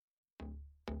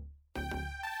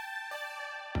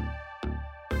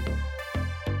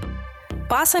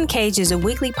Boss Uncaged is a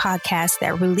weekly podcast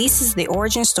that releases the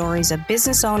origin stories of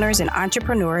business owners and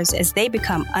entrepreneurs as they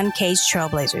become uncaged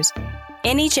trailblazers.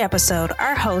 In each episode,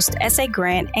 our host, S.A.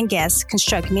 Grant, and guests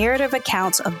construct narrative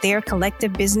accounts of their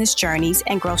collective business journeys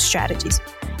and growth strategies.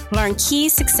 Learn key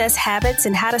success habits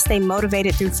and how to stay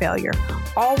motivated through failure,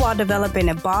 all while developing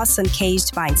a Boss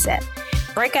Uncaged mindset.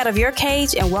 Break out of your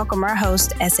cage and welcome our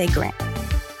host, S.A. Grant.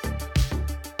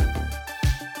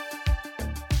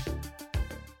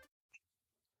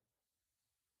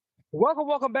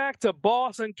 Welcome back to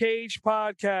Boss Uncaged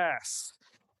Podcast.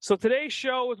 So today's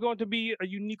show is going to be a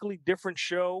uniquely different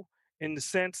show in the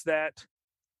sense that,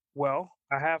 well,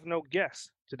 I have no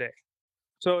guest today.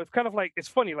 So it's kind of like, it's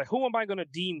funny, like who am I going to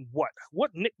deem what?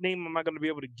 What nickname am I going to be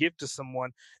able to give to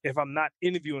someone if I'm not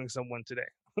interviewing someone today?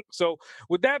 So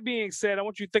with that being said, I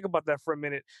want you to think about that for a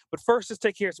minute. But first, let's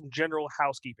take care of some general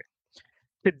housekeeping.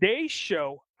 Today's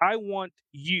show, I want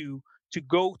you to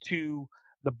go to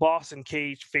the Boss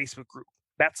Uncaged Facebook group.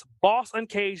 That's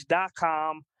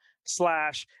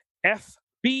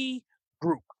bossuncaged.com/FB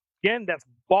group. Again, that's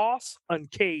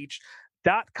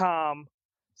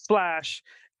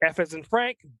bossuncaged.com/F as in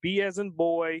Frank, B as in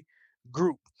boy,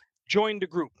 group. Join the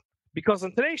group. Because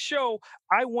on today's show,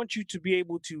 I want you to be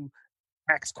able to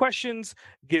ask questions,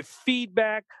 give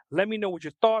feedback, let me know what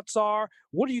your thoughts are.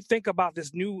 What do you think about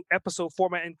this new episode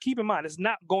format? And keep in mind, it's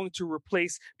not going to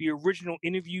replace the original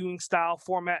interviewing style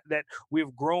format that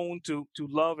we've grown to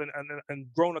love and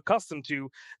grown accustomed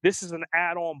to. This is an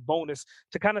add-on bonus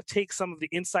to kind of take some of the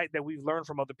insight that we've learned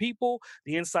from other people,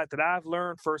 the insight that I've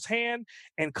learned firsthand,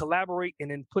 and collaborate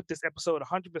and then put this episode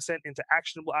 100% into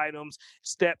actionable items,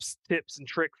 steps, tips, and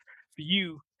tricks for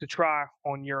you to try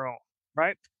on your own,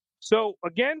 right? So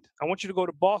again, I want you to go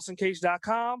to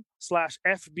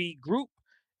bossuncaged.com/FB group,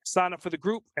 sign up for the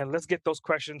group, and let's get those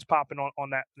questions popping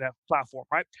on that platform,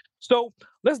 right? So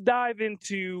let's dive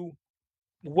into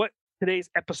what today's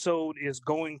episode is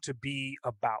going to be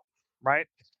about, right?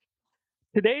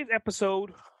 Today's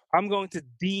episode, I'm going to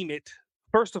deem it,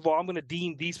 first of all, I'm going to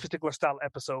deem these particular style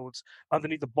episodes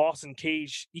underneath the Boss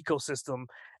Uncaged ecosystem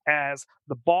as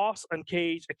the Boss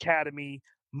Uncaged Academy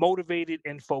Motivated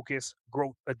and Focused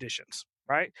Growth Editions,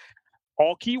 right?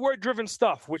 All keyword-driven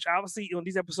stuff, which obviously in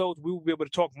these episodes, we will be able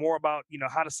to talk more about,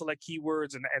 how to select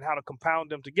keywords and how to compound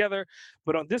them together.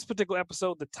 But on this particular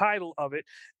episode, the title of it,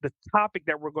 the topic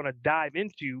that we're going to dive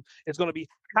into is going to be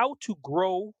how to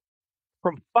grow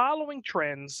from following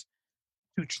trends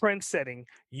to trend setting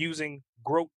using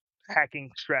growth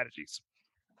hacking strategies.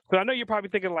 So I know you're probably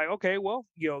thinking like, okay, well,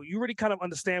 you already kind of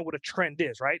understand what a trend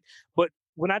is, right? But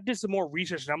when I did some more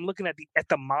research, and I'm looking at the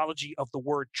etymology of the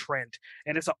word trend,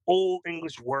 and it's an old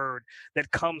English word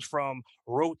that comes from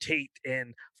rotate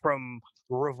and from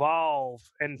revolve.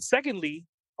 And secondly,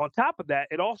 on top of that,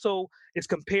 it also is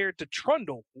compared to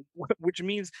trundle, which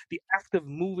means the act of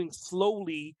moving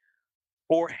slowly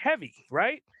or heavy,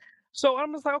 right? So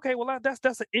I'm just like, okay, well, that's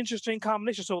an interesting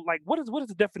combination. So, like, what is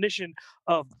the definition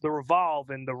of the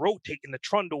revolve and the rotate and the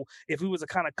trundle if we was to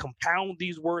kind of compound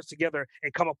these words together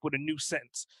and come up with a new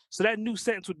sentence? So that new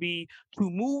sentence would be to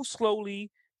move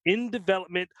slowly in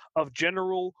development of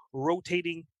general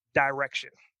rotating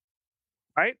direction,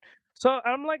 right? So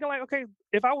I'm like, okay,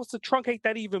 if I was to truncate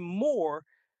that even more,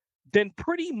 then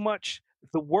pretty much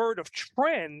the word of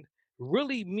trend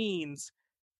really means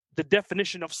the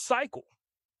definition of cycle.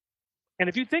 And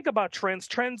if you think about trends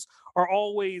are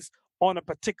always on a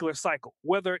particular cycle,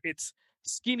 whether it's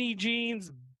skinny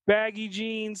jeans, baggy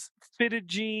jeans, fitted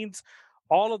jeans.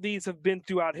 All of these have been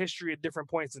throughout history at different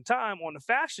points in time on the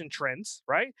fashion trends,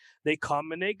 right? They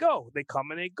come and they go. They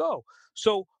come and they go.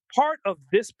 So part of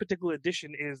this particular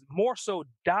edition is more so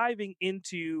diving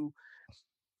into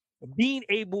being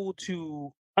able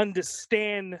to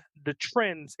understand the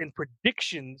trends and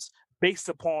predictions based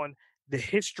upon the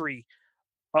history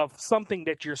of something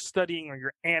that you're studying or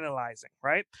you're analyzing,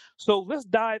 right? So let's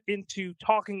dive into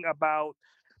talking about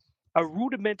a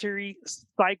rudimentary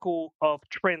cycle of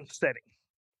trend setting,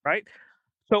 right?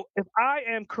 So if I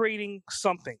am creating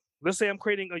something, let's say I'm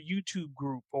creating a YouTube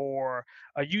group or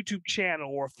a YouTube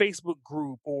channel or a Facebook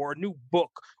group or a new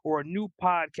book or a new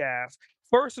podcast,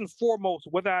 first and foremost,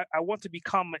 whether I want to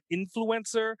become an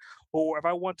influencer or if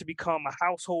I want to become a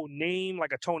household name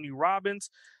like a Tony Robbins,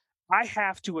 I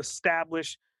have to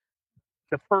establish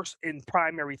the first and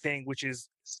primary thing, which is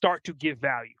start to give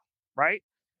value, right?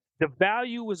 The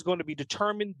value is going to be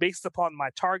determined based upon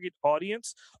my target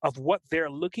audience of what they're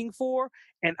looking for.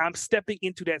 And I'm stepping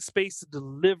into that space to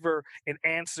deliver and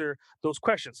answer those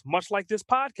questions, much like this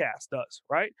podcast does,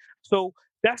 right? So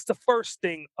that's the first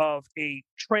thing of a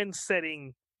trend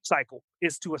setting cycle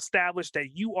is to establish that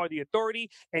you are the authority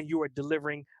and you are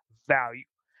delivering value.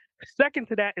 Second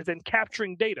to that is then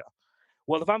capturing data.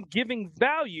 Well, if I'm giving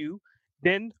value,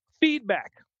 then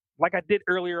feedback. Like I did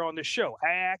earlier on the show,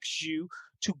 I asked you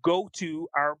to go to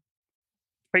our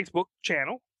Facebook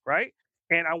channel, right?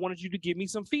 And I wanted you to give me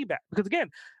some feedback because, again,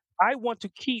 I want to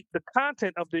keep the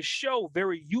content of this show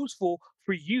very useful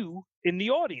for you in the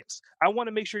audience. I want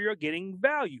to make sure you're getting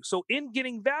value. So, in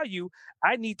getting value,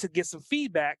 I need to get some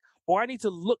feedback or I need to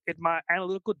look at my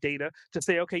analytical data to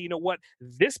say, okay, you know what?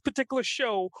 This particular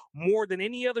show, more than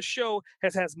any other show,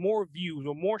 has more views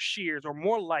or more shares or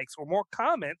more likes or more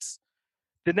comments,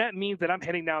 then that means that I'm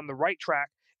heading down the right track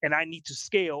and I need to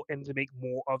scale and to make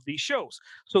more of these shows.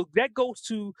 So that goes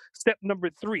to step number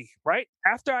 3, right?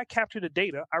 After I capture the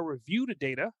data, I review the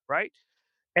data, right?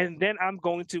 And then I'm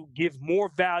going to give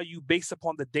more value based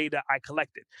upon the data I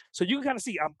collected. So you can kind of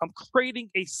see I'm creating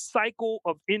a cycle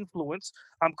of influence.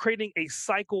 I'm creating a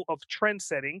cycle of trend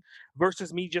setting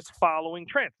versus me just following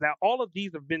trends. Now, all of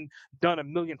these have been done a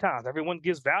million times. Everyone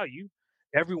gives value.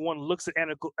 Everyone looks at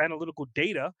analytical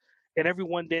data, and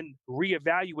everyone then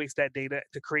reevaluates that data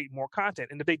to create more content.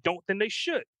 And if they don't, then they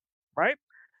should, right?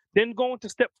 Then going to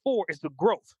step 4 is the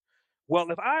growth.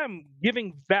 Well, if I'm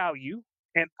giving value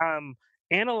and I'm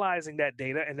analyzing that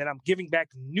data and then I'm giving back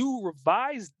new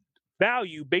revised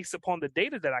value based upon the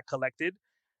data that I collected,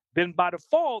 then by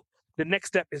default, the next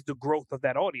step is the growth of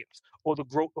that audience or the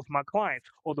growth of my clients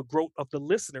or the growth of the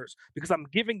listeners because I'm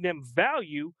giving them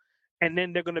value and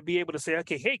then they're going to be able to say,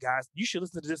 okay, hey guys, you should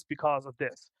listen to this because of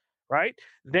this. Right?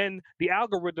 Then the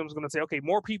algorithm is going to say, okay,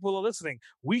 more people are listening.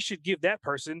 We should give that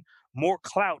person more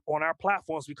clout on our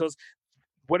platforms because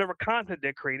whatever content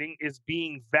they're creating is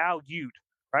being valued,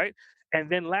 right? And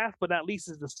then last but not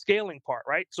least is the scaling part,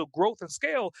 right? So growth and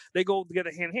scale, they go together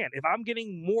hand in hand. If I'm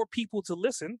getting more people to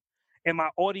listen and my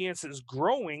audience is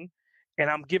growing and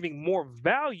I'm giving more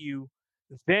value,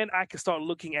 then I can start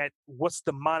looking at what's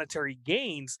the monetary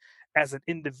gains as an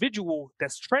individual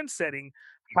that's trend setting,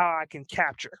 how I can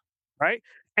capture, right?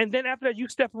 And then after that, you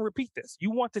step and repeat this.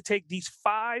 You want to take these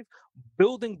 5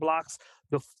 building blocks,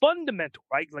 the fundamental,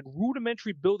 right? Like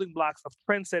rudimentary building blocks of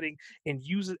trend setting and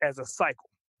use it as a cycle.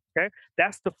 Okay.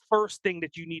 That's the first thing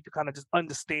that you need to kind of just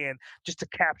understand, just to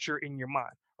capture in your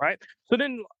mind. Right. So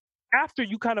then after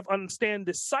you kind of understand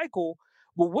this cycle,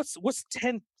 well, what's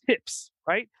 10 tips,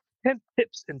 right? 10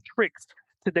 tips and tricks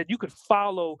that you could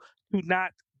follow to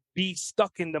not be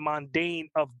stuck in the mundane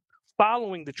of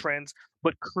following the trends,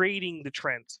 but creating the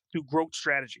trends through growth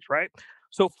strategies, right?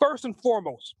 So first and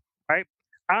foremost, right,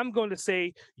 I'm going to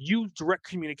say use direct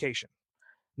communication.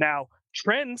 Now,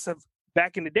 trends have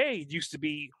back in the day used to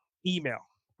be email,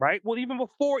 right? Well, even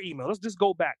before email, let's just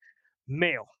go back.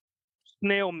 Mail,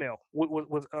 snail mail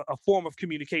was a form of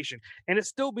communication, and it's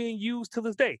still being used to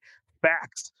this day.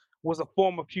 Fax was a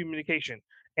form of communication,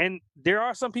 and there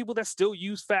are some people that still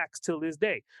use fax till this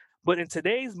day. But in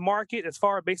today's market, as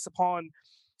far based upon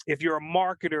if you're a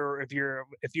marketer, if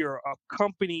you're a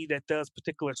company that does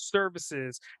particular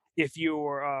services, if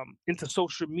you're into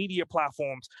social media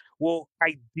platforms, well,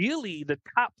 ideally, the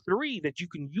top 3 that you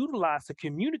can utilize to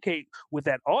communicate with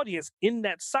that audience in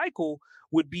that cycle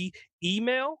would be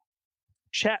email,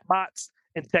 chatbots,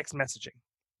 and text messaging,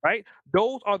 right?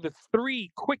 Those are the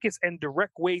 3 quickest and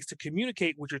direct ways to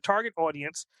communicate with your target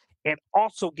audience and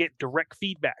also get direct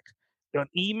feedback. On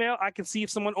email, I can see if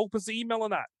someone opens the email or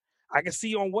not. I can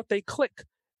see on what they click,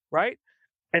 right?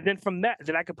 And then from that,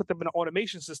 then I can put them in an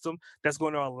automation system that's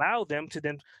going to allow them to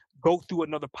then go through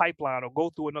another pipeline or go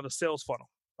through another sales funnel,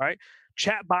 right?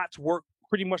 Chatbots work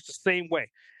pretty much the same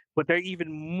way, but they're even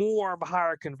more of a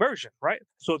higher conversion, right?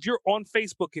 So if you're on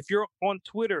Facebook, if you're on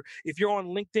Twitter, if you're on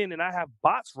LinkedIn and I have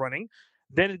bots running,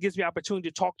 then it gives me opportunity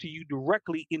to talk to you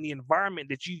directly in the environment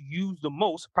that you use the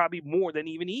most, probably more than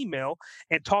even email,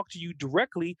 and talk to you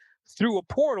directly through a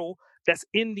portal that's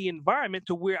in the environment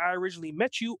to where I originally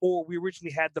met you or we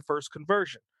originally had the first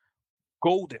conversion.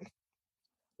 Golden.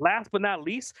 Last but not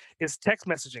least is text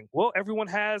messaging. Well, everyone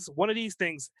has one of these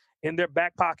things in their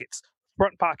back pockets,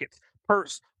 front pockets,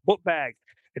 purse, book bag.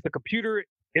 It's a computer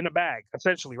in a bag,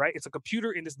 essentially, right? It's a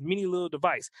computer in this mini little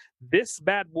device. This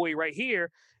bad boy right here,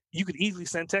 you could easily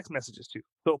send text messages to.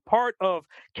 So part of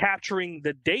capturing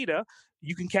the data,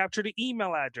 you can capture the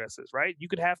email addresses, right? You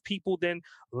could have people then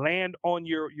land on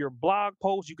your blog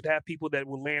posts. You could have people that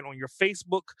will land on your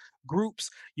Facebook groups,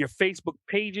 your Facebook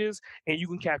pages, and you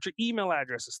can capture email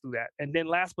addresses through that. And then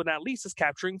last but not least is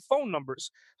capturing phone numbers.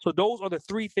 So those are the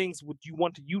 3 things that you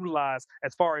want to utilize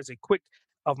as far as a quick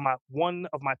of my one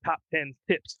of my top 10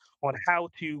 tips on how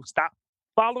to stop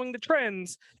following the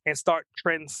trends and start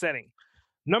trend setting.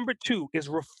 Number two is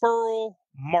referral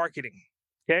marketing.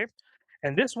 Okay.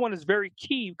 And this one is very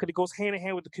key because it goes hand in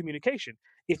hand with the communication.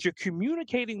 If you're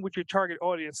communicating with your target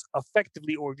audience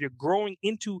effectively, or if you're growing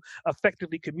into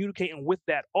effectively communicating with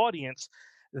that audience,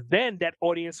 then that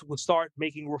audience will start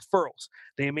making referrals.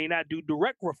 They may not do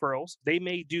direct referrals. They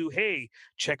may do, hey,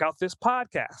 check out this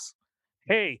podcast.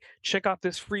 Hey, check out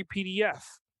this free PDF.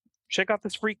 Check out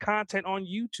this free content on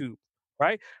YouTube,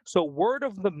 right? So word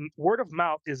of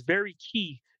mouth is very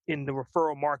key in the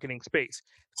referral marketing space.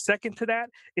 Second to that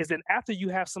is then after you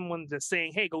have someone that's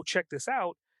saying, hey, go check this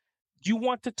out, you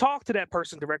want to talk to that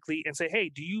person directly and say,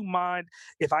 hey, do you mind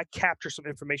if I capture some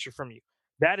information from you?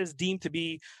 That is deemed to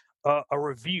be a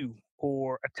review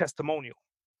or a testimonial,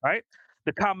 right?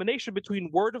 The combination between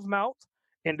word of mouth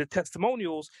and the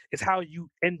testimonials is how you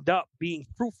end up being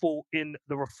fruitful in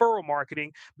the referral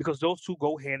marketing, because those two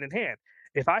go hand in hand.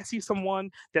 If I see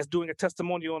someone that's doing a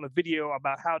testimonial on a video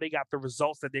about how they got the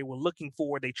results that they were looking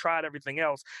for, they tried everything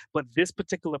else, but this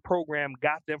particular program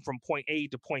got them from point A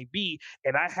to point B,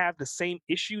 and I have the same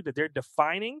issue that they're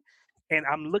defining, and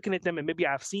I'm looking at them and maybe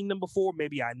I've seen them before,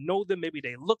 maybe I know them, maybe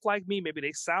they look like me, maybe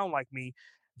they sound like me,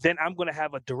 then I'm going to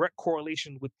have a direct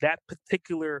correlation with that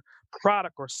particular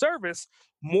product or service,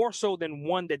 more so than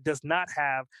one that does not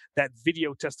have that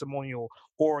video testimonial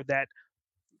or that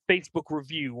Facebook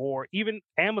review or even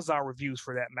Amazon reviews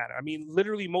for that matter. I mean,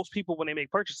 literally, most people, when they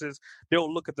make purchases,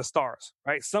 they'll look at the stars,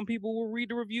 right? Some people will read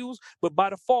the reviews, but by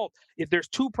default, if there's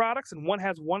two products and one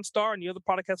has 1 star and the other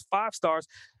product has 5 stars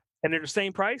and they're the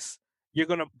same price, you're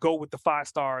going to go with the 5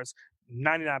 stars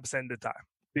 99% of the time.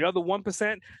 The other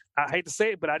 1%, I hate to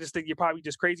say it, but I just think you're probably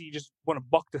just crazy. You just want to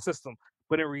buck the system.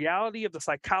 But in reality of the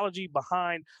psychology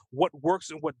behind what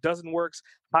works and what doesn't work,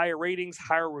 higher ratings,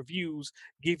 higher reviews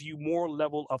give you more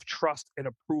level of trust and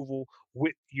approval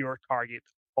with your target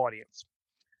audience.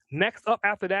 Next up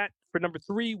after that, for number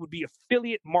three, would be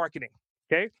affiliate marketing.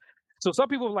 Okay. So some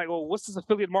people are like, well, what's this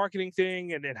affiliate marketing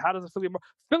thing? And then how does affiliate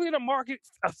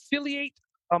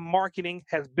marketing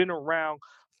has been around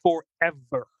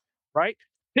forever, right?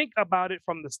 Think about it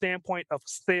from the standpoint of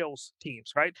sales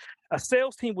teams, right? A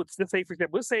sales team would, let's say, for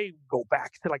example, let's say go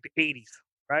back to like the 80s,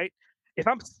 right? If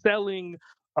I'm selling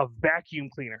a vacuum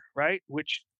cleaner, right?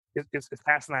 Which is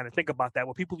asinine to think about that,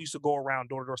 where people used to go around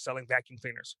door to door selling vacuum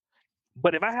cleaners.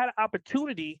 But if I had an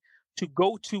opportunity to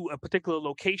go to a particular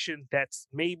location that's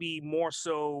maybe more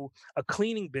so a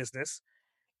cleaning business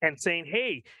and saying,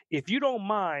 hey, if you don't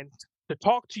mind to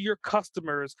talk to your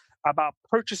customers about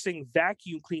purchasing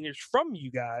vacuum cleaners from you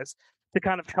guys to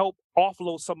kind of help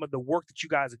offload some of the work that you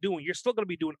guys are doing. You're still going to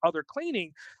be doing other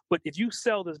cleaning, but if you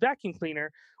sell this vacuum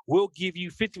cleaner, we'll give you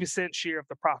 50% share of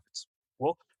the profits.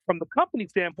 Well, from the company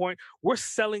standpoint, we're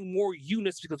selling more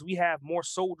units because we have more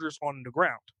soldiers on the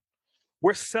ground.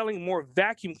 We're selling more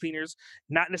vacuum cleaners,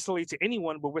 not necessarily to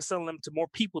anyone, but we're selling them to more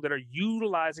people that are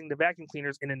utilizing the vacuum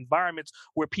cleaners in environments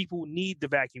where people need the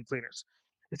vacuum cleaners.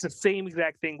 It's the same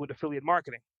exact thing with affiliate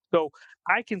marketing. So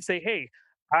I can say, hey,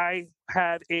 I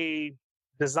have a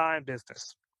design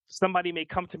business. Somebody may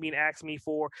come to me and ask me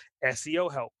for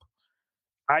SEO help.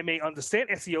 I may understand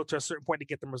SEO to a certain point to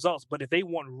get them results, but if they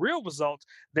want real results,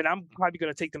 then I'm probably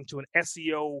going to take them to an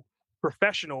SEO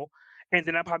professional, and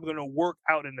then I'm probably going to work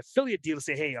out an affiliate deal and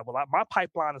say, hey, well, my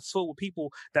pipeline is full with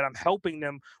people that I'm helping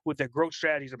them with their growth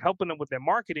strategies. I'm helping them with their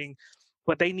marketing,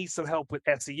 but they need some help with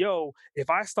SEO. If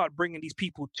I start bringing these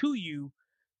people to you,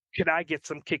 can I get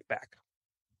some kickback?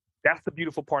 That's the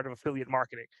beautiful part of affiliate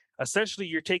marketing. Essentially,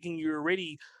 you're taking your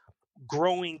already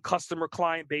growing customer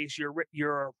client base,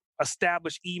 your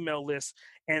established email list,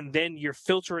 and then you're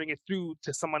filtering it through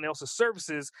to someone else's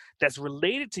services that's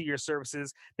related to your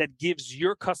services that gives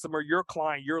your customer, your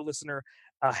client, your listener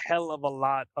a hell of a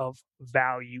lot of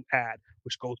value add,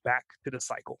 which goes back to the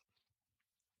cycle.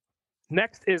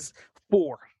 Next is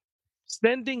 4,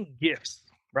 sending gifts,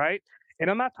 right? And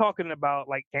I'm not talking about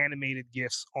like animated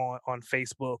gifts on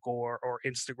Facebook or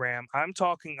Instagram. I'm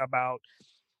talking about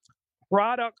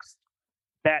products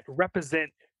that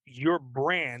represent your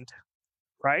brand,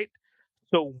 right?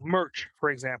 So merch,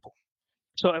 for example.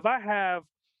 So if I have,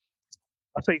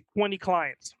 let's say, 20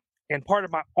 clients, and part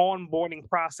of my onboarding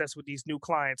process with these new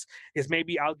clients is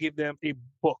maybe I'll give them a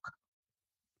book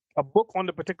on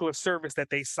the particular service that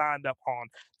they signed up on.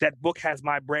 That book has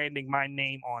my branding, my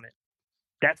name on it.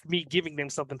 That's me giving them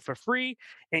something for free.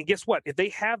 And guess what? If they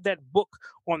have that book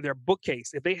on their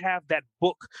bookcase, if they have that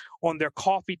book on their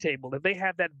coffee table, if they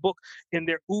have that book in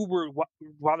their Uber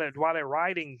while they're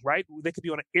riding, right? They could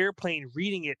be on an airplane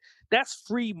reading it. That's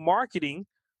free marketing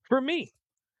for me.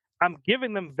 I'm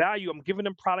giving them value. I'm giving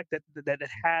them product that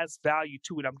has value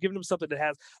to it. I'm giving them something that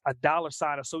has a dollar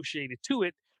sign associated to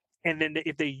it. And then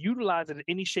if they utilize it in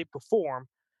any shape or form,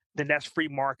 then that's free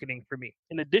marketing for me.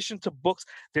 In addition to books,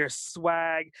 there's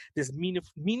swag, there's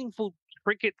meaningful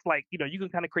trinkets, like, you can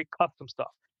kind of create custom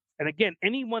stuff. And again,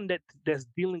 anyone that's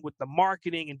dealing with the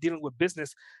marketing and dealing with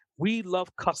business, we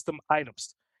love custom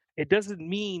items. It doesn't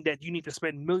mean that you need to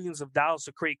spend millions of dollars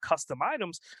to create custom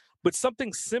items, but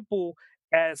something simple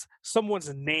as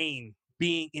someone's name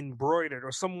being embroidered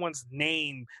or someone's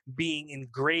name being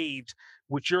engraved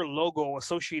with your logo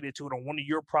associated to it on one of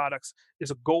your products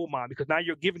is a gold mine, because now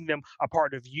you're giving them a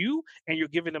part of you and you're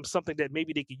giving them something that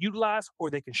maybe they can utilize or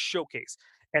they can showcase.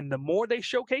 And the more they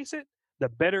showcase it, the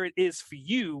better it is for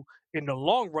you in the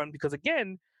long run, because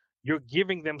again, you're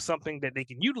giving them something that they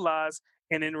can utilize.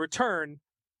 And in return,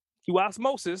 through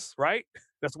osmosis, right?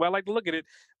 That's the way I like to look at it.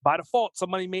 By default,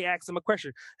 somebody may ask them a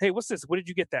question. Hey, what's this? Where did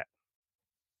you get that?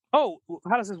 Oh,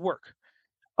 how does this work?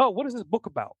 Oh, what is this book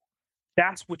about?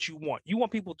 That's what you want. You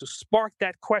want people to spark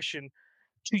that question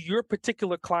to your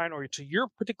particular client or to your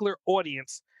particular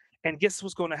audience. And guess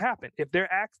what's going to happen? If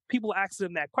people ask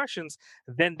them that questions,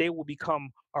 then they will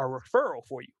become a referral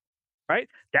for you, right?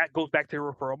 That goes back to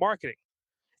referral marketing.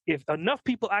 If enough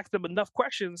people ask them enough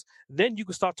questions, then you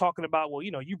can start talking about, well,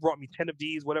 you brought me 10 of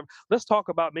these, whatever. Let's talk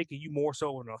about making you more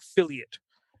so an affiliate.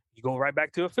 You go right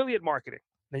back to affiliate marketing.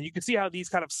 Then you can see how these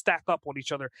kind of stack up on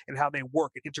each other and how they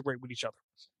work and integrate with each other.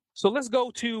 So let's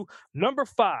go to number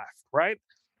 5, right?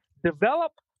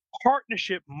 Develop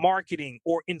partnership marketing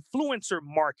or influencer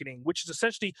marketing, which is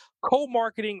essentially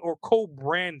co-marketing or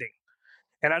co-branding.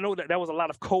 And I know that was a lot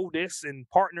of this and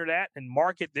partner that and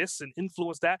market this and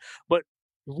influence that. But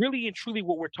really and truly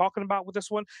what we're talking about with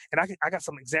this one, and I got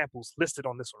some examples listed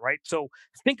on this one, right? So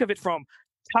think of it from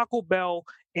Taco Bell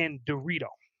and Dorito,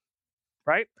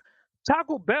 right?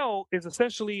 Taco Bell is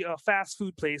essentially a fast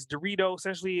food place. Dorito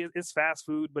essentially is fast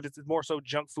food, but it's more so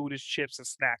junk food, is chips and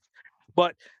snacks.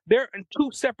 But they're in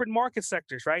two separate market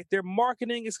sectors, right? Their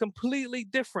marketing is completely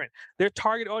different. Their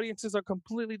target audiences are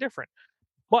completely different.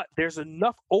 But there's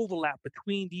enough overlap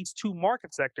between these two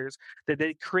market sectors that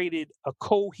they created a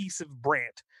cohesive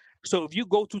brand. So if you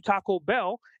go to Taco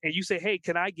Bell and you say, hey,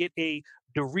 can I get a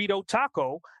Dorito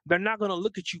taco? They're not going to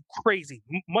look at you crazy.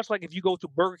 Much like if you go to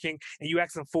Burger King and you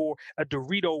ask them for a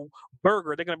Dorito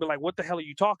burger, they're going to be like, what the hell are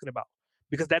you talking about?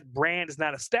 Because that brand is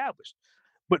not established.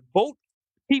 But both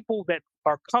people that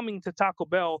are coming to Taco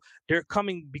Bell, they're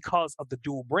coming because of the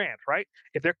dual brand, right?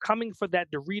 If they're coming for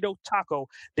that Dorito taco,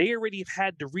 they already have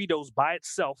had Doritos by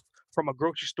itself from a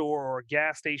grocery store or a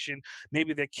gas station.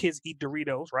 Maybe their kids eat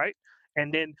Doritos, right?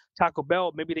 And then Taco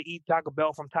Bell, maybe they eat Taco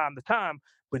Bell from time to time,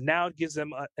 but now it gives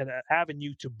them an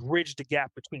avenue to bridge the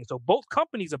gap between. So both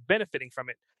companies are benefiting from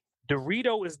it.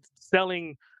 Dorito is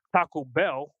selling Taco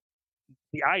Bell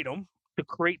the item to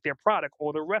create their product,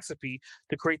 or the recipe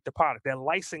to create the product. They're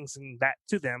licensing that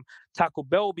to them. Taco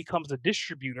Bell becomes a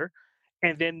distributor,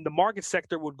 and then the market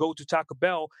sector would go to Taco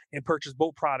Bell and purchase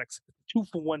both products,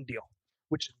 2-for-1 deal,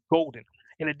 which is golden.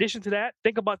 In addition to that,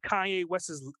 think about Kanye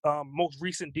West's most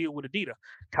recent deal with Adidas.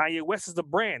 Kanye West is a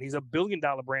brand. He's a $1 billion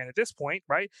brand at this point,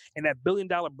 right? And that $1 billion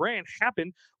brand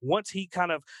happened once he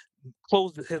kind of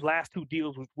closed his last 2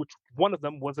 deals, which one of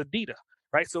them was Adidas,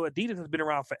 right? So Adidas has been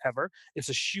around forever. It's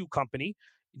a shoe company.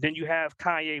 Then you have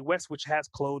Kanye West, which has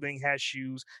clothing, has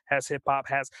shoes, has hip hop,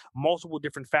 has multiple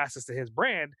different facets to his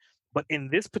brand. But in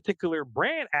this particular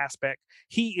brand aspect,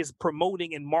 he is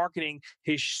promoting and marketing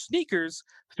his sneakers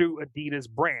through Adidas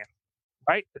brand,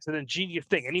 right? It's an ingenious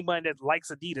thing. Anybody that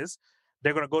likes Adidas,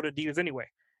 they're going to go to Adidas anyway.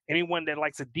 Anyone that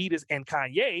likes Adidas and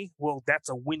Kanye, well, that's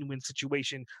a win-win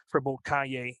situation for both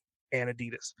Kanye and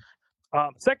Adidas.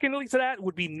 Secondly to that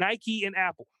would be Nike and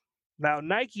Apple. Now,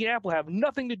 Nike and Apple have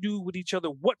nothing to do with each other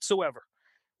whatsoever.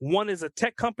 One is a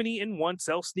tech company and one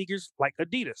sells sneakers like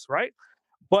Adidas, right?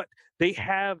 But they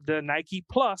have the Nike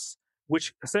Plus,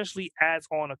 which essentially adds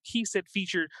on a key set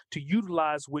feature to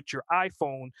utilize with your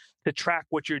iPhone to track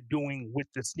what you're doing with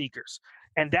the sneakers.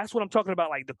 And that's what I'm talking about,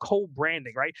 like the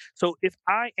co-branding, right? So if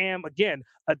I am, again,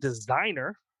 a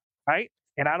designer, right,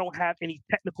 and I don't have any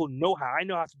technical know-how, I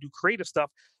know how to do creative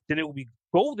stuff, then it will be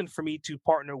golden for me to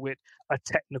partner with a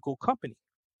technical company,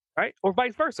 right? Or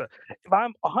vice versa. If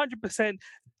I'm 100%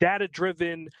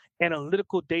 data-driven,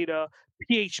 analytical data,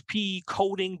 PHP,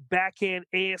 coding, backend,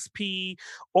 ASP,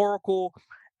 Oracle,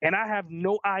 and I have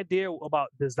no idea about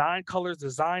design colors,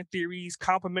 design theories,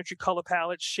 complementary color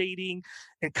palettes, shading,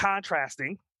 and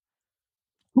contrasting,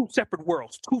 2 separate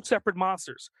worlds, 2 separate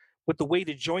monsters. But the way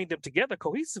to join them together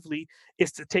cohesively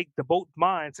is to take the both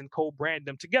minds and co-brand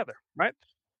them together, right?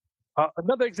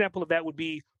 Another example of that would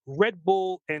be Red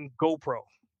Bull and GoPro.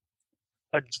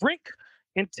 A drink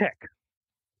and tech.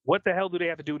 What the hell do they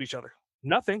have to do with each other?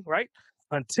 Nothing, right?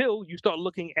 until you start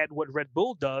looking at what Red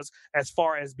Bull does as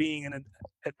far as being an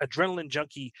adrenaline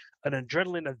junkie, an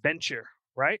adrenaline adventure,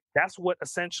 right? That's what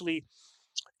essentially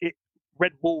it,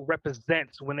 Red Bull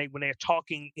represents when they're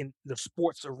talking in the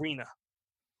sports arena.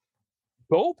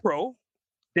 GoPro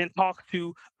then talks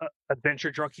to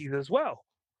adventure junkies as well.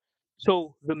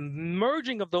 So the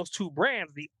merging of those two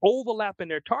brands, the overlap in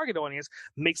their target audience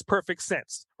makes perfect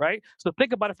sense, right? So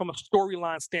think about it from a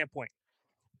storyline standpoint.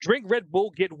 Drink Red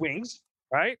Bull, get wings,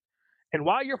 right? And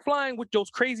while you're flying with those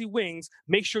crazy wings,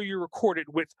 make sure you're recorded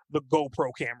with the GoPro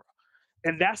camera.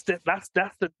 And that's the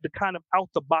kind of out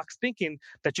the box thinking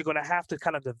that you're going to have to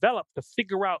kind of develop to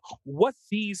figure out what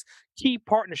these key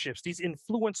partnerships, these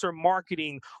influencer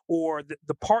marketing or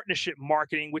the partnership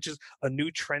marketing, which is a new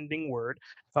trending word.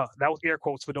 That was air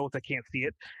quotes for those that can't see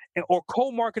it, or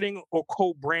co-marketing or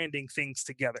co-branding things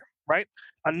together, right?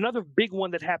 Another big one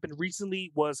that happened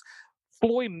recently was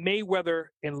Floyd Mayweather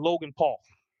and Logan Paul.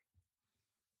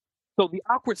 So the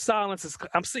awkward silence is,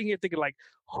 I'm sitting here thinking, like,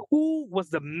 who was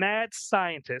the mad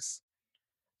scientist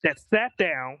that sat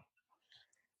down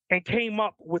and came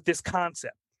up with this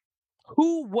concept?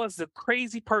 Who was the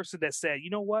crazy person that said, you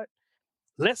know what?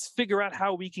 Let's figure out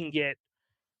how we can get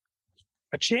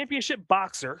a championship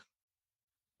boxer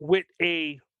with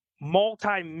a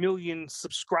multi-million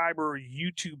subscriber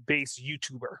YouTube-based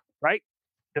YouTuber, right?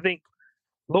 I think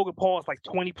Logan Paul is like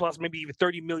 20 plus, maybe even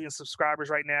 30 million subscribers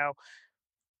right now.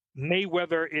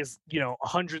 Mayweather is,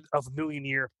 100 of a million a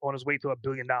year on his way to $1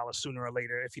 billion sooner or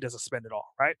later if he doesn't spend it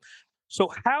all, right? So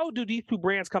how do these two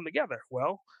brands come together?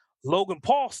 Well, Logan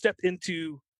Paul stepped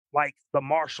into like the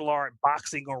martial art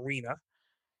boxing arena.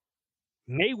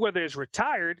 Mayweather is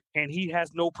retired and he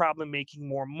has no problem making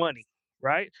more money,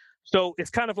 right? So it's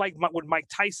kind of like what Mike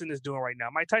Tyson is doing right now.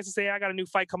 Mike Tyson say, I got a new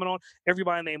fight coming on.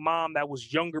 Everybody and their mom that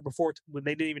was younger before, when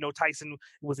they didn't even know Tyson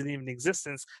wasn't even in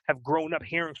existence, have grown up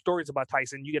hearing stories about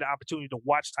Tyson. You get an opportunity to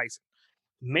watch Tyson.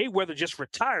 Mayweather just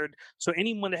retired, so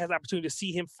anyone that has the opportunity to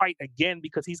see him fight again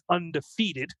because he's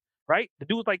undefeated, right? The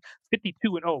dude was like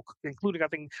 52-0, including, I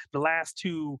think, the last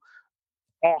two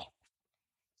off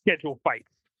scheduled fights.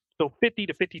 So 50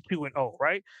 to 52-0,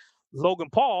 right? Logan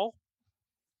Paul,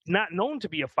 not known to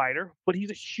be a fighter, but he's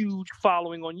a huge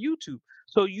following on YouTube.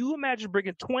 So you imagine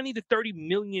bringing 20 to 30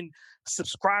 million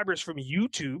subscribers from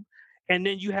YouTube, and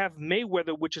then you have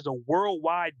Mayweather, which is a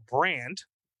worldwide brand,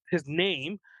 his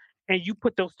name, and you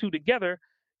put those two together,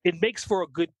 it makes for a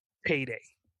good payday,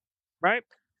 right?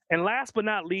 And last but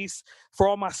not least, for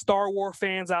all my Star Wars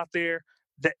fans out there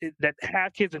that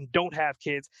have kids and don't have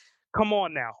kids, come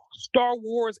on now. Star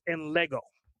Wars and Lego.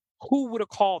 Who would have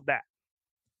called that?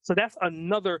 So that's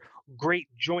another great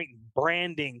joint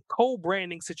branding,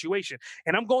 co-branding situation.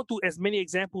 And I'm going through as many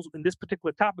examples in this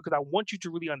particular topic because I want you to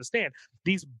really understand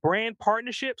these brand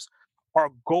partnerships are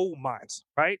gold mines,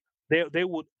 right? They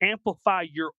will amplify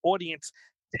your audience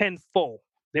tenfold.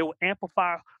 They will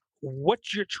amplify what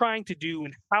you're trying to do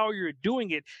and how you're doing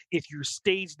it if you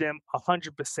stage them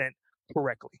 100%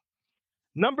 correctly.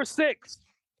 Number 6,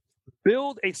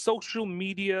 build a social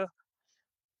media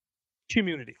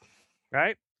community,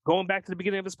 right? Going back to the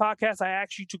beginning of this podcast, I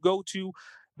asked you to go to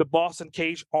the Boston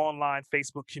Cage online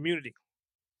Facebook community,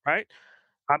 right?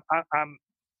 I'm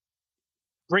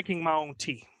drinking my own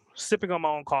tea, sipping on my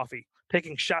own coffee,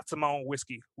 taking shots of my own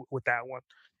whiskey with that one.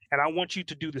 And I want you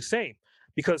to do the same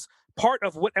because part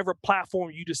of whatever platform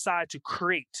you decide to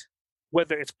create,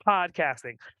 whether it's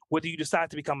podcasting, whether you decide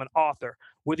to become an author,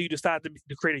 whether you decide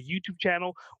to create a YouTube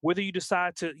channel, whether you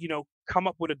decide to, come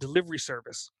up with a delivery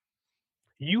service,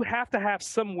 you have to have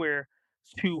somewhere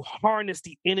to harness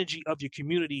the energy of your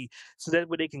community so that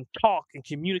way they can talk and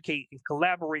communicate and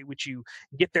collaborate with you,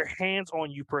 get their hands on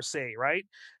you per se, right?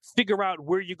 Figure out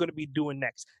where you're going to be doing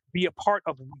next. Be a part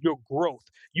of your growth.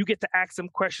 You get to ask them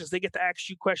questions. They get to ask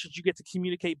you questions. You get to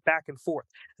communicate back and forth.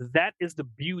 That is the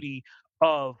beauty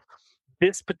of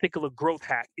this particular growth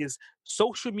hack is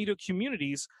social media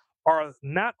communities are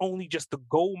not only just the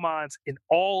gold mines in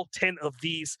all 10 of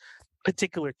these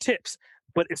particular tips,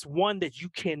 but it's one that you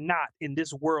cannot in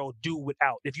this world do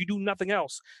without. If you do nothing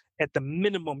else, at the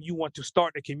minimum, you want to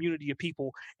start a community of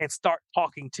people and start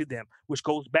talking to them, which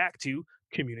goes back to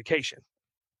communication.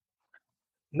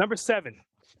 Number 7,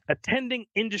 attending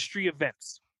industry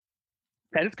events.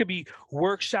 And this could be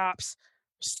workshops,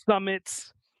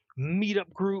 summits,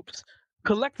 meetup groups,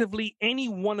 collectively any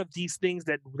one of these things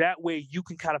that way you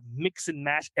can kind of mix and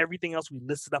match everything else we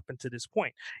listed up until this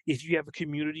point. If you have a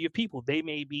community of people, they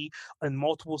may be in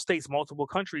multiple states, multiple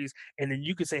countries, and then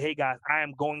you can say, hey guys, I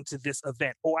am going to this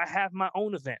event, or I have my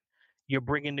own event. You're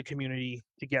bringing the community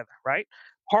together, right?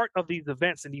 Part of these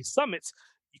events and these summits,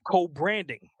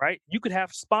 co-branding, right? You could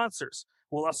have sponsors.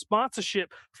 Well, a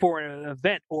sponsorship for an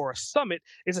event or a summit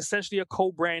is essentially a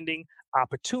co-branding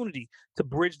opportunity to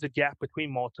bridge the gap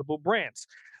between multiple brands.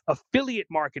 Affiliate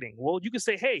marketing. Well, you can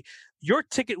say, hey, your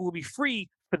ticket will be free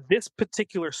for this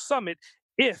particular summit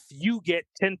if you get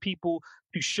 10 people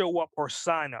to show up or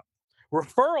sign up.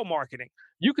 Referral marketing.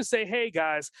 You can say, hey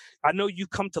guys, I know you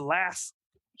come to last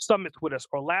summits with us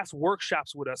or last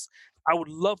workshops with us. I would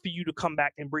love for you to come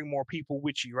back and bring more people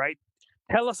with you, right?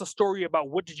 Tell us a story about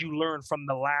what did you learn from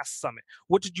the last summit?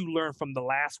 What did you learn from the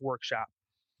last workshop?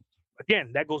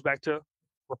 Again, that goes back to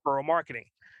referral marketing.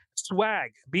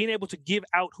 Swag, being able to give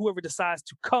out whoever decides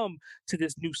to come to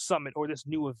this new summit or this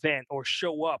new event or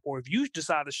show up, or if you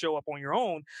decide to show up on your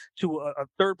own to a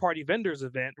third party vendor's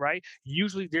event, right?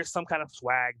 Usually there's some kind of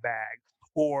swag bag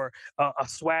or a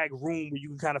swag room where you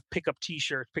can kind of pick up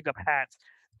t-shirts, pick up hats.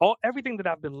 Everything that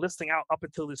I've been listing out up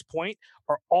until this point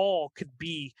are all could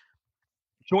be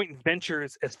joint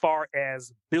ventures as far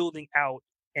as building out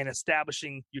and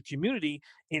establishing your community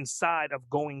inside of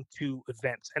going to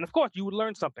events. And of course, you would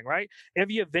learn something, right?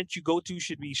 Every event you go to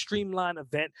should be a streamlined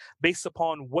event based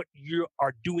upon what you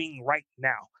are doing right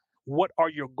now. What are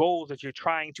your goals that you're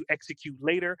trying to execute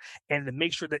later? And to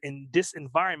make sure that in this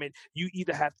environment, you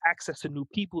either have access to new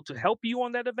people to help you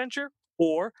on that adventure,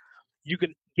 or you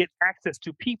can get access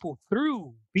to people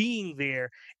through being there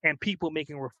and people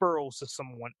making referrals to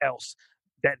someone else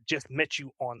that just met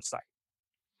you on site.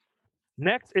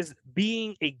 Next is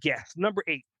being a guest. Number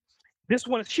 8. This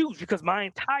one is huge because my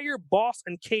entire Boss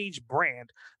and Cage brand,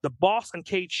 the Boss and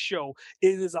Cage show,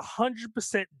 it is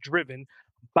 100% driven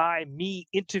by me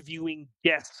interviewing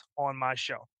guests on my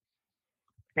show.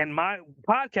 And my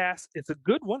podcast is a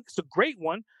good one. It's a great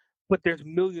one, but there's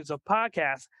millions of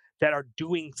podcasts that are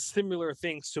doing similar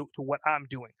things to what I'm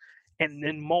doing and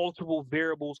in multiple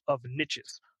variables of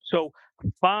niches. So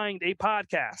find a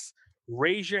podcast,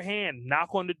 raise your hand, knock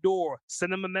on the door,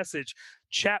 send them a message,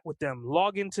 chat with them,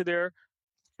 log into their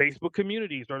Facebook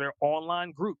communities or their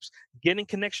online groups, get in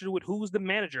connection with who's the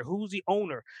manager, who's the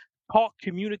owner, talk,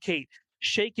 communicate,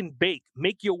 shake and bake,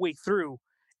 make your way through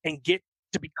and get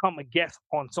to become a guest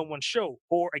on someone's show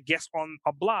or a guest on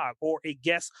a blog or a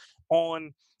guest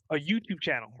on a YouTube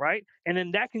channel, right? And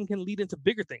then that can lead into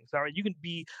bigger things. All right. You can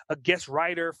be a guest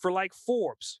writer for like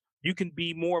Forbes. You can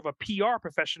be more of a PR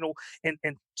professional and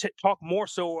talk more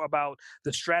so about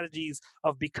the strategies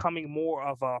of becoming more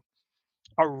of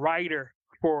a writer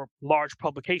for large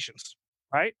publications,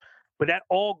 right? But that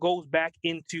all goes back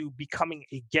into becoming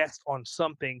a guest on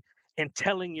something and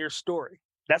telling your story.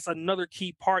 That's another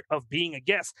key part of being a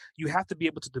guest. You have to be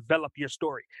able to develop your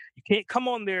story. You can't come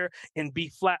on there and be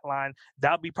flatline.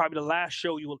 That'll be probably the last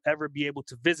show you will ever be able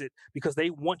to visit because they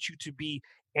want you to be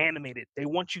animated. They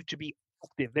want you to be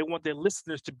active. They want their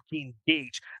listeners to be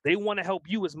engaged. They want to help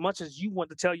you as much as you want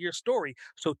to tell your story.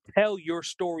 So tell your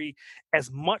story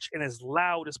as much and as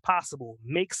loud as possible.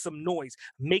 Make some noise.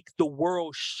 Make the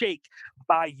world shake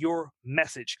by your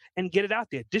message and get it out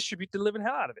there. Distribute the living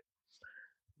hell out of it.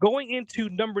 Going into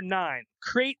number 9,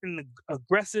 create an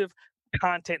aggressive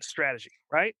content strategy,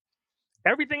 right?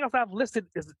 Everything else I've listed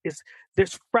is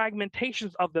there's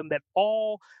fragmentations of them that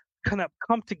all kind of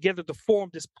come together to form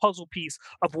this puzzle piece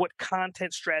of what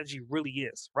content strategy really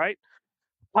is, right?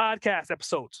 Podcast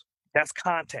episodes, that's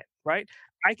content, right?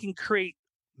 I can create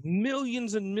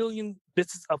millions and million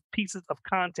pieces of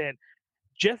content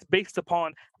just based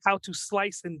upon how to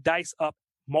slice and dice up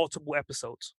multiple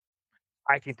episodes.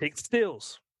 I can take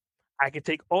stills. I could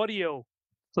take audio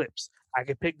clips. I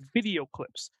could pick video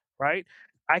clips, right?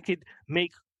 I could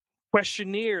make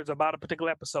questionnaires about a particular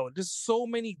episode. There's so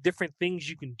many different things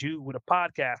you can do with a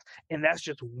podcast, and that's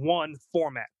just one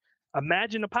format.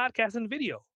 Imagine a podcast and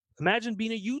video. Imagine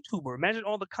being a YouTuber. Imagine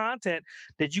all the content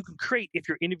that you can create if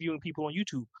you're interviewing people on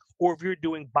YouTube or if you're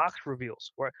doing box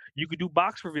reveals, or you could do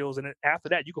box reveals. And then after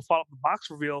that, you can follow up the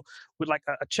box reveal with like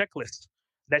a checklist.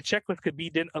 That checklist could be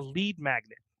then a lead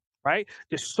magnet. Right?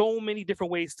 There's so many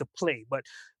different ways to play, but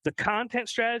the content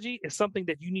strategy is something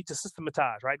that you need to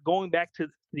systematize, right? Going back to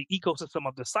the ecosystem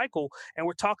of the cycle, and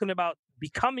we're talking about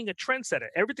becoming a trendsetter.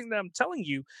 Everything that I'm telling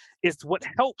you is what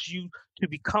helps you to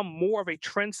become more of a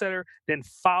trendsetter than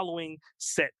following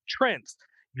set trends.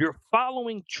 You're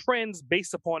following trends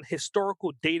based upon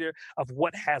historical data of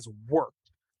what has worked.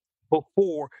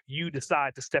 Before you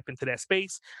decide to step into that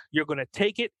space, you're going to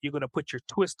take it, you're going to put your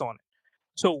twist on it.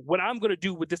 So what I'm going to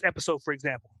do with this episode, for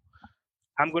example,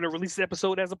 I'm going to release the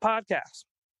episode as a podcast.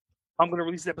 I'm going to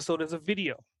release the episode as a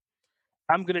video.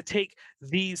 I'm going to take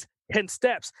these 10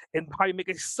 steps and probably make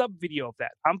a sub video of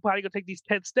that. I'm probably going to take these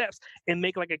 10 steps and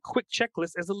make like a quick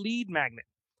checklist as a lead magnet.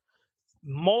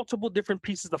 Multiple different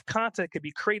pieces of content could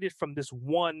be created from this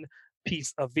one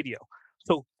piece of video.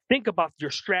 So think about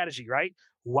your strategy, right?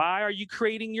 Why are you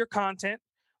creating your content?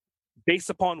 Based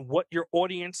upon what your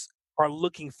audience are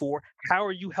looking for. How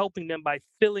are you helping them by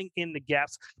filling in the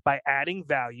gaps, by adding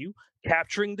value,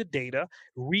 capturing the data,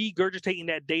 regurgitating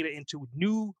that data into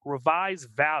new revised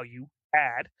value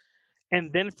add,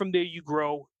 and then from there you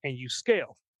grow and you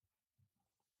scale.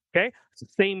 Okay, it's the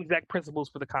same exact principles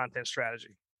for the content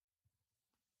strategy.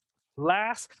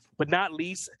 Last but not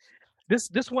least,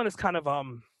 this one is kind of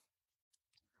I'm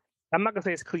not gonna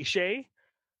say it's cliche,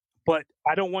 but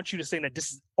I don't want you to say that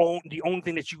this is the only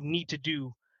thing that you need to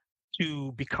do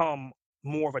to become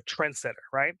more of a trendsetter,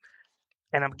 right?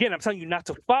 And again, I'm telling you not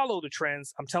to follow the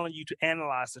trends. I'm telling you to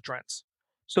analyze the trends.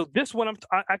 So this one,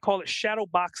 I call it shadow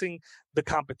boxing the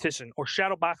competition, or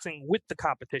shadow boxing with the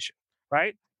competition,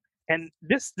 right? And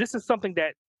this is something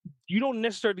that you don't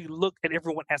necessarily look at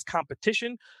everyone as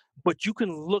competition, but you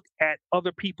can look at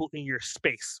other people in your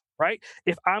space, right?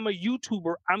 If I'm a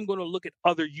YouTuber, I'm going to look at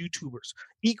other YouTubers,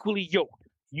 equally yoked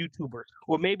YouTubers,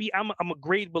 or maybe I'm a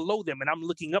grade below them and I'm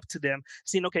looking up to them,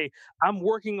 seeing, okay, I'm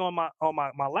working on my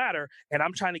ladder and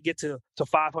I'm trying to get to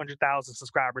 500,000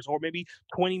 subscribers, or maybe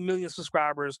 20 million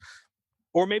subscribers,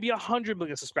 or maybe 100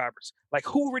 million subscribers. Like,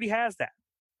 who already has that?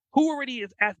 Who already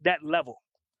is at that level?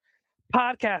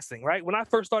 Podcasting, right? When I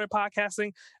first started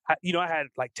podcasting, I had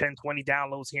like 10, 20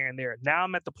 downloads here and there. Now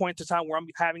I'm at the point in time where I'm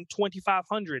having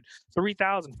 2,500,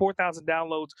 3,000, 4,000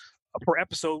 downloads per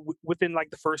episode within like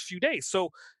the first few days. So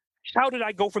how did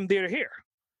I go from there to here?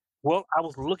 Well, I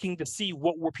was looking to see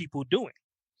what were people doing.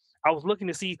 I was looking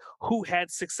to see who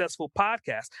had successful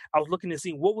podcasts. I was looking to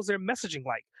see what was their messaging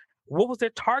like? What was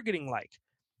their targeting like?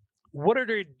 What are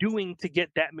they doing to get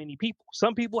that many people?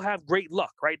 Some people have great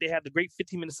luck, right? They have the great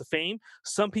 15 minutes of fame.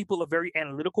 Some people are very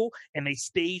analytical and they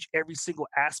stage every single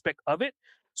aspect of it.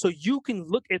 So you can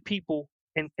look at people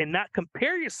and not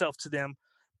compare yourself to them,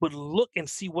 but look and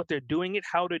see what they're doing it,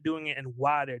 how they're doing it, and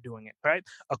why they're doing it, right?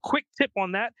 A quick tip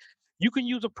on that, you can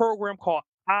use a program called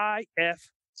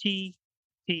IFTTT,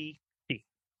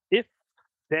 if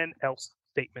then else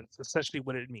statements, essentially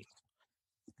what it means.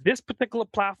 This particular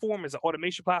platform is an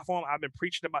automation platform. I've been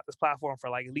preaching about this platform for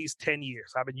like at least 10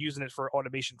 years. I've been using it for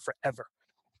automation forever.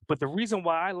 But the reason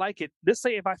why I like it, let's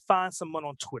say if I find someone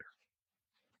on Twitter,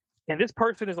 and this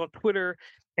person is on Twitter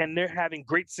and they're having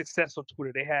great success on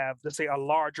Twitter. They have, let's say, a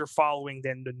larger following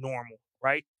than the normal,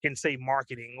 right? In, say,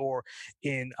 marketing or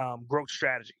in growth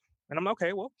strategy. And I'm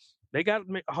okay, well, they got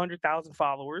 100,000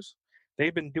 followers.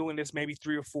 They've been doing this maybe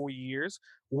 3 or 4 years.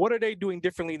 What are they doing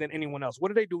differently than anyone else?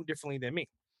 What are they doing differently than me?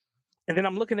 And then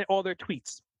I'm looking at all their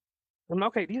tweets. I'm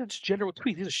okay, these are just general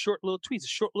tweets. These are short little tweets,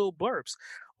 short little blurbs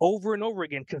over and over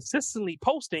again, consistently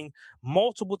posting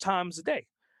multiple times a day.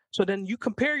 So then you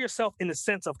compare yourself in the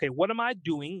sense of, okay, what am I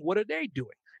doing? What are they doing?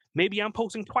 Maybe I'm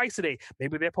posting twice a day.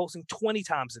 Maybe they're posting 20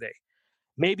 times a day.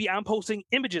 Maybe I'm posting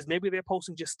images. Maybe they're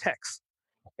posting just text.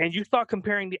 And you start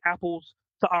comparing the apples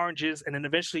to oranges, and then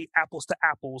eventually apples to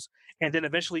apples. And then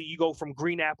eventually you go from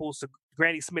green apples to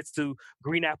Granny Smiths to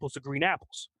green apples to green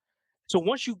apples. So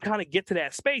once you kind of get to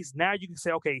that space, now you can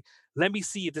say, okay, let me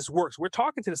see if this works. We're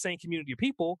talking to the same community of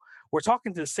people. We're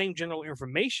talking to the same general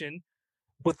information,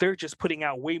 but they're just putting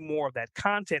out way more of that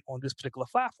content on this particular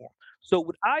platform. So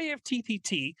with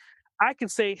IFTTT, I can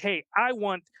say, hey, I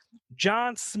want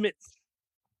John Smith,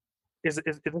 is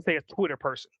let's say a Twitter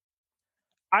person.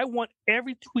 I want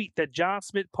every tweet that John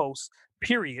Smith posts,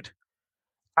 period.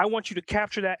 I want you to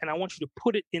capture that and I want you to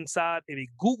put it inside of a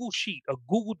Google Sheet, a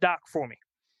Google Doc for me.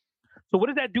 So what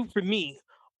does that do for me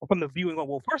from the viewing?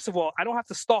 Well, first of all, I don't have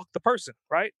to stalk the person,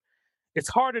 right? It's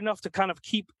hard enough to kind of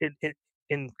keep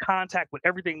in contact with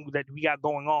everything that we got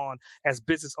going on as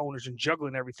business owners and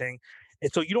juggling everything. And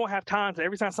so you don't have time to,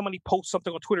 every time somebody posts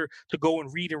something on Twitter, to go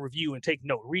and read and review and take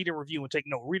note, read and review and take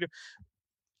note,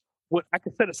 what I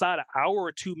can set aside an hour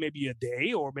or two, maybe a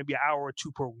day, or maybe an hour or two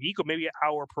per week, or maybe an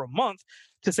hour per month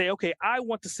to say, okay, I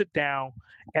want to sit down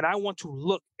and I want to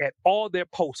look at all their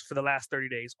posts for the last 30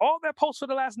 days, all their posts for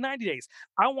the last 90 days.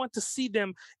 I want to see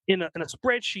them in a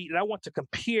spreadsheet, and I want to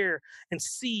compare and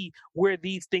see where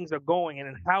these things are going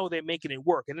and how they're making it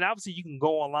work. And then obviously you can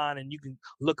go online and you can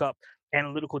look up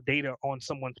analytical data on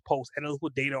someone's post, analytical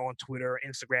data on Twitter,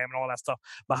 Instagram, and all that stuff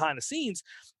behind the scenes.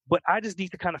 But I just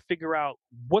need to kind of figure out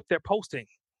what they're posting,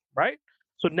 right?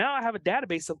 So now I have a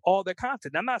database of all their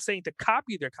content. I'm not saying to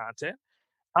copy their content.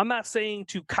 I'm not saying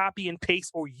to copy and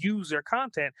paste or use their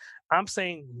content. I'm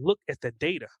saying look at the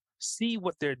data, see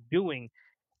what they're doing,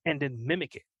 and then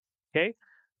mimic it, okay?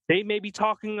 They may be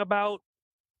talking about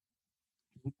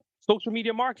social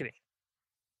media marketing.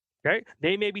 Okay,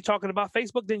 they may be talking about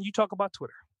Facebook, then you talk about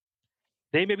Twitter.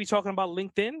 They may be talking about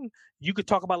LinkedIn. You could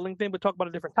talk about LinkedIn, but talk about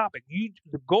a different topic.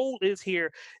 The goal is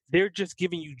here, they're just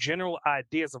giving you general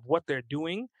ideas of what they're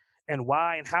doing and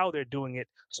why and how they're doing it.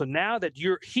 So now that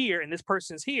you're here and this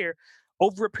person's here,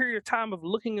 over a period of time of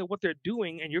looking at what they're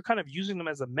doing and you're kind of using them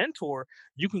as a mentor,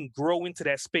 you can grow into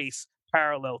that space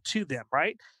parallel to them,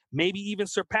 right? Maybe even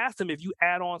surpass them if you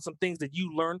add on some things that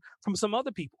you learn from some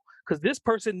other people. Because this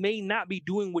person may not be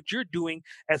doing what you're doing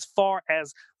as far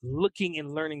as looking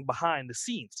and learning behind the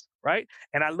scenes, right?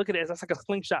 And I look at it as that's like a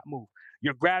slingshot move.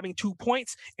 You're grabbing 2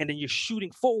 points and then you're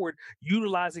shooting forward,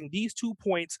 utilizing these 2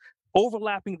 points,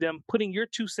 overlapping them, putting your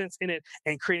 2 cents in it,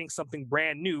 and creating something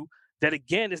brand new that,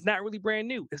 again, is not really brand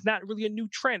new. It's not really a new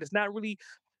trend.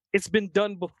 It's been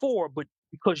done before, but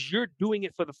because you're doing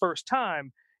it for the first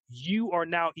time, you are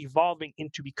now evolving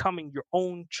into becoming your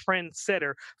own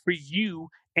trendsetter for you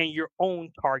and your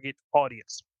own target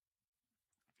audience.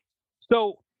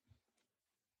 So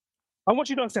I want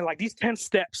you to understand, like, these 10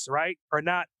 steps, right, are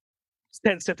not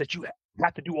 10 steps that you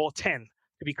have to do all 10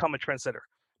 to become a trendsetter.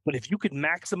 But if you could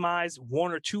maximize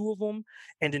 1 or 2 of them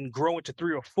and then grow into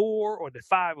 3 or 4 or the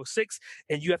 5 or 6,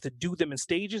 and you have to do them in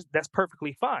stages, that's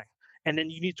perfectly fine. And then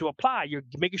you need to apply. You're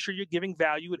making sure you're giving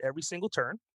value at every single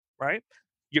turn, right?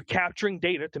 You're capturing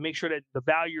data to make sure that the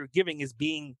value you're giving is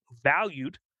being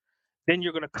valued. Then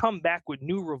you're going to come back with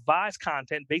new revised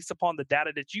content based upon the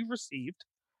data that you've received.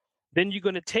 Then you're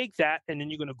going to take that and then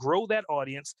you're going to grow that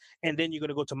audience. And then you're going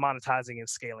to go to monetizing and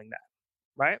scaling that,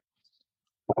 right?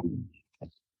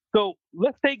 So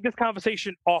let's take this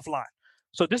conversation offline.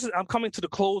 So I'm coming to the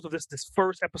close of this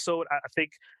first episode. I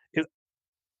think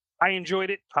I enjoyed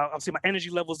it. I'll see my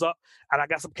energy levels up, and I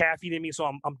got some caffeine in me, so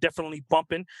I'm definitely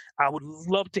bumping. I would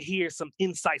love to hear some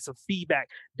insights, some feedback.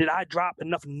 Did I drop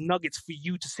enough nuggets for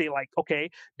you to say, like, okay,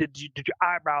 did your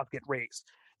eyebrows get raised?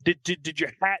 Did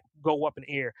your hat go up in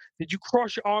the air? Did you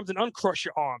cross your arms and uncross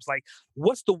your arms? Like,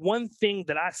 what's the one thing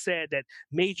that I said that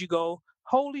made you go,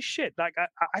 holy shit, like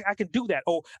I can do that.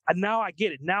 Oh, now I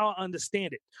get it. Now I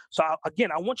understand it. So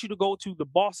again, I want you to go to the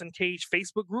Boss Uncaged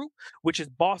Facebook group, which is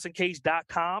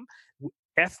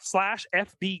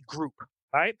bossuncaged.com/FB group.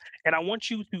 Right. And I want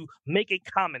you to make a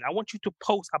comment. I want you to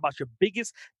post about your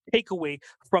biggest takeaway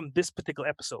from this particular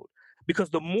episode, because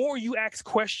the more you ask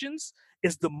questions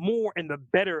is the more and the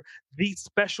better these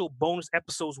special bonus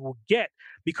episodes will get,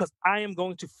 because I am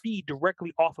going to feed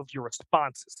directly off of your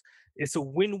responses. It's a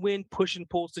win-win push and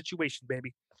pull situation,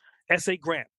 baby. S.A.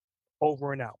 Grant,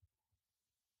 over and out.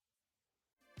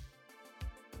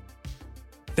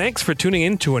 Thanks for tuning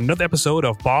in to another episode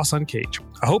of Boss Uncaged.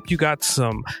 I hope you got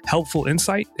some helpful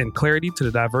insight and clarity to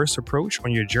the diverse approach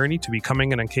on your journey to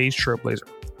becoming an uncaged trailblazer.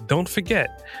 Don't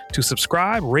forget to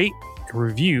subscribe, rate,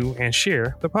 review, and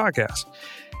share the podcast.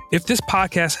 If this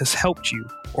podcast has helped you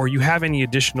or you have any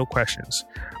additional questions,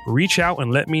 reach out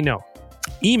and let me know.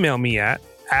 Email me at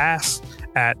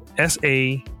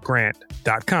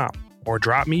ask@sagrant.com or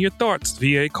drop me your thoughts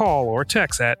via a call or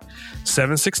text at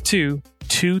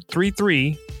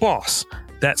 762-233-BOSS.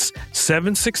 That's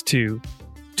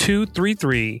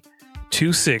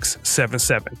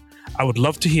 762-233-2677. I would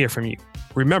love to hear from you.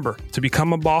 Remember, to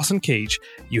become a boss uncaged,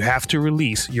 you have to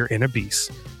release your inner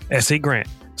beast. S.A. Grant,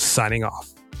 signing off.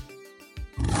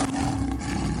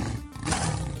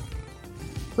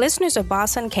 Listeners of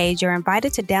Boss Uncaged are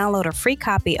invited to download a free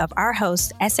copy of our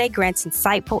host, S.A. Grant's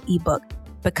insightful ebook,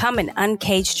 Become an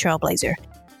Uncaged Trailblazer.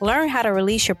 Learn how to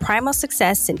release your primal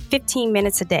success in 15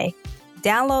 minutes a day.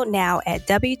 Download now at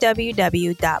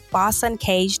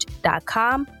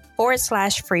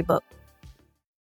www.bossuncaged.com/freebook.